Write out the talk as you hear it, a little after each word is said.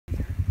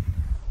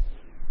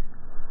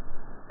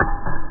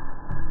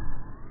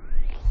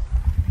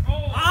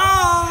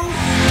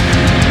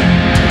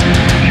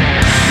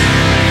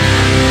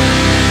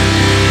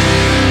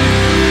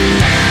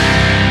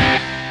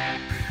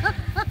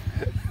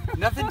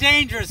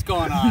dangerous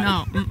going on.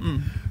 No.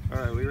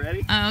 All right, we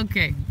ready?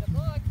 Okay.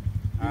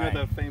 You know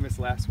the famous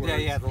last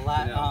words? Yeah, the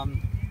last. You know,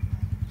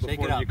 Shake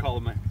before it up. you call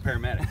my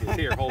paramedic, it's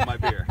here, hold my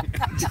beer.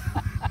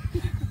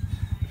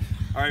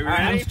 All right, we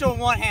ready? I'm still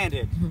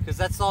one-handed because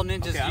that's all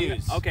ninjas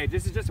use. Okay,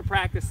 this is just a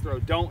practice throw.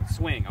 Don't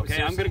swing. Okay,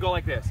 Seriously? I'm gonna go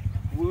like this,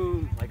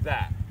 woo, like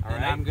that. All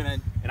right, I'm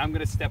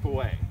gonna step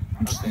away.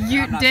 Okay,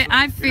 You did.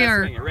 I You're fear.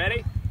 not swinging.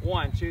 Ready?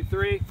 1, 2,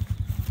 3.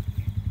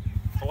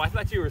 Oh, I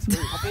thought you were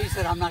swinging. I thought you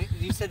said I'm not.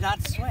 You said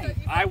not to swing.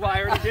 I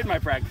already did my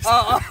practice.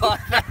 Oh. All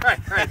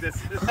right. This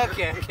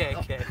Okay.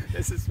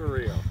 This is for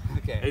real.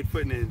 Okay.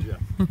 8-foot ninja.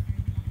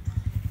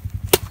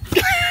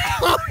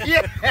 Oh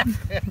yeah.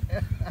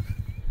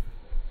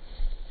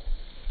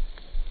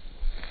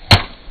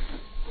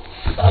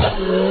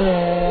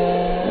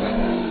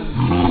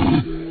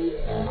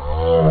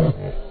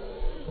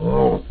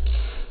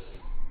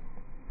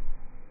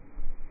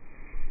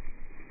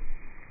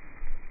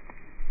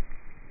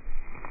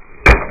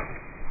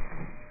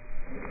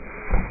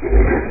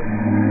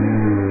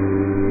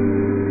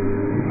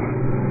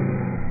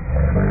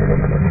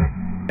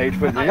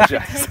 Eight-foot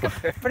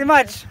ninja. Pretty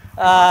much.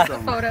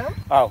 Photo.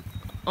 Oh.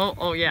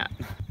 Oh yeah.